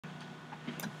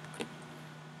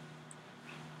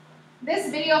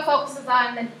This video focuses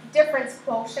on the difference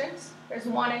quotient. There's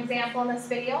one example in this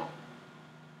video.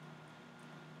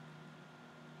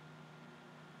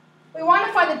 We want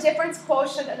to find the difference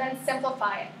quotient and then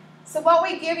simplify it. So what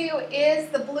we give you is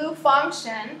the blue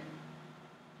function.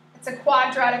 It's a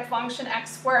quadratic function,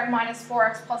 x squared minus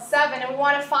 4x plus 7, and we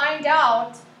want to find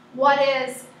out what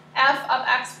is f of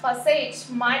x plus h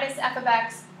minus f of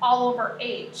x all over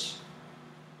h.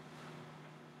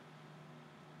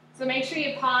 So make sure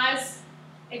you pause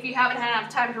if you haven't had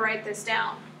enough time to write this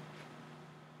down.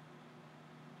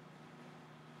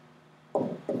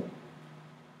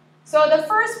 So the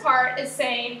first part is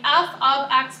saying f of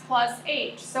x plus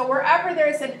h. So wherever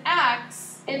there's an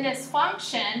x in this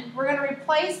function, we're going to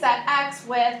replace that x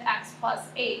with x plus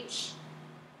h.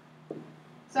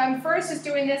 So I'm first just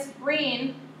doing this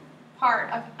green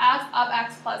part of f of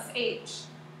x plus h.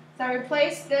 So I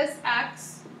replace this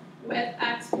x with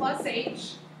x plus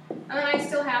h, and then I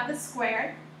still have the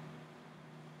squared.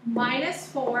 Minus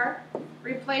 4,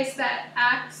 replace that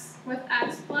x with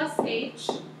x plus h,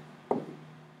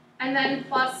 and then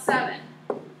plus 7.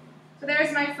 So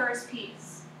there's my first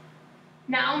piece.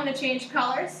 Now I'm going to change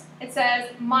colors. It says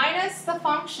minus the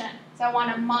function. So I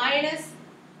want to minus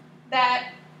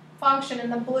that function in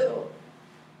the blue.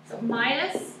 So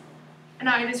minus, and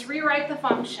now I just rewrite the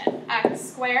function. X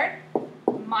squared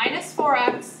minus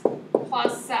 4x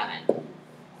plus 7.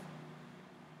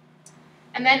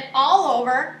 And then all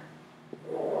over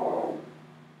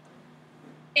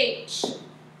h.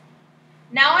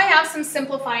 Now I have some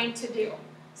simplifying to do.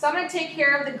 So I'm going to take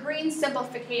care of the green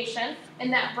simplification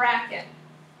in that bracket.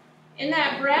 In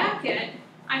that bracket,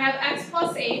 I have x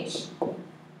plus h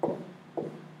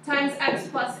times x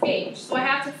plus h. So I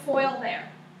have to FOIL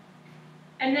there.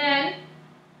 And then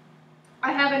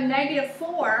I have a negative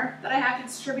 4 that I have to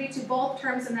distribute to both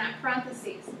terms in that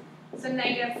parentheses. So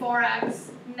negative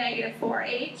 4x, negative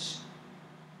 4h,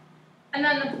 and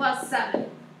then the plus 7.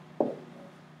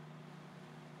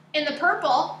 In the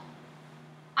purple,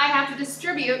 I have to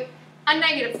distribute a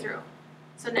negative through.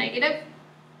 So negative,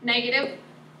 negative.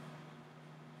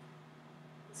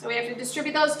 So we have to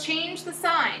distribute those, change the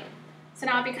sign. So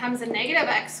now it becomes a negative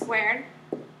x squared,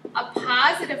 a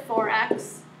positive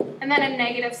 4x, and then a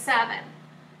negative 7.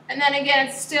 And then again,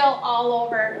 it's still all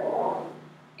over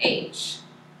h.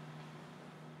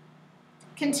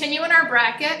 Continue in our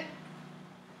bracket.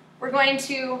 We're going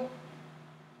to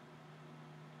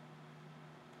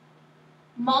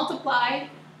multiply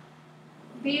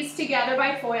these together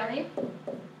by FOILing.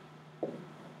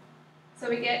 So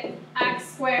we get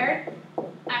x squared,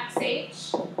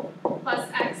 xh, plus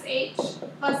xh,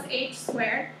 plus h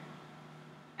squared.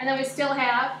 And then we still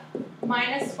have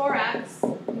minus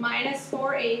 4x, minus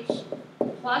 4h,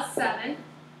 plus 7.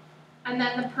 And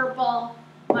then the purple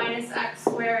minus x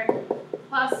squared,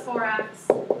 plus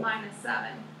 4x, minus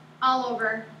 7, all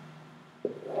over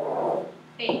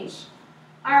h.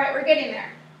 All right, we're getting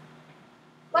there.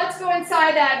 Let's go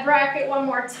inside that bracket one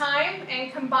more time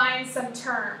and combine some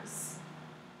terms.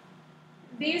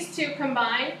 These two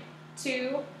combine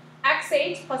to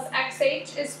xh plus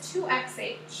xh is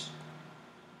 2xh.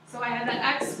 So I have that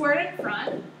x squared in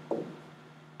front.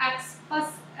 X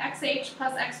plus xh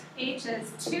plus xh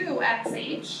is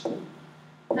 2xh.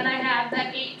 Then I have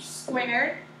that h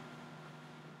squared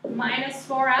minus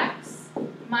 4x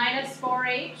minus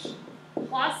 4h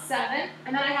plus 7.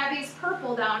 And then I have these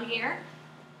purple down here.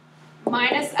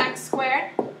 Minus x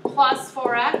squared plus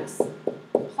 4x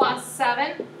plus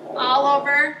 7 all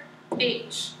over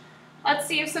h. Let's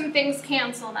see if some things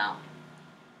cancel now.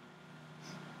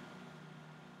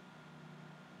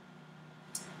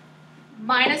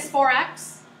 Minus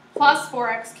 4x plus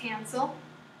 4x cancel.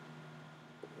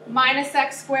 Minus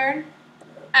x squared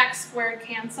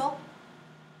cancel.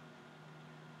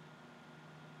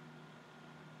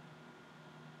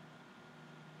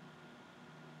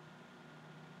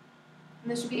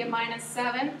 And this should be a minus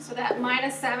 7, so that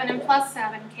minus 7 and plus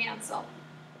 7 cancel.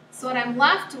 So what I'm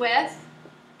left with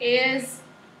is,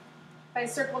 if I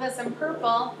circle this in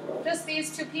purple, just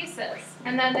these two pieces,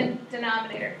 and then the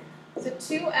denominator. So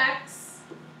 2xh,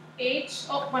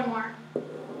 oh, one more.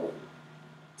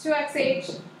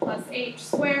 2xh plus h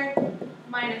squared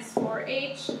minus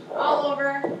 4h all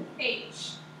over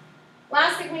h.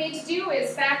 Last thing we need to do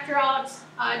is factor out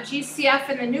GCF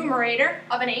in the numerator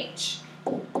of an h.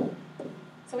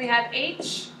 So we have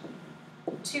h,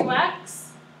 2x,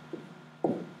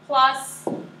 plus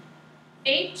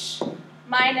h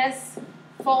minus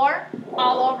 4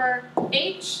 all over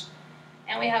h.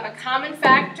 And we have a common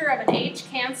factor of an h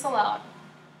cancel out.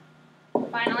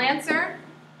 Final answer,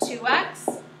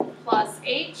 2x plus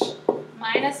h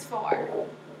minus 4.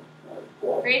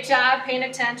 Great job paying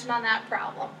attention on that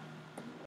problem.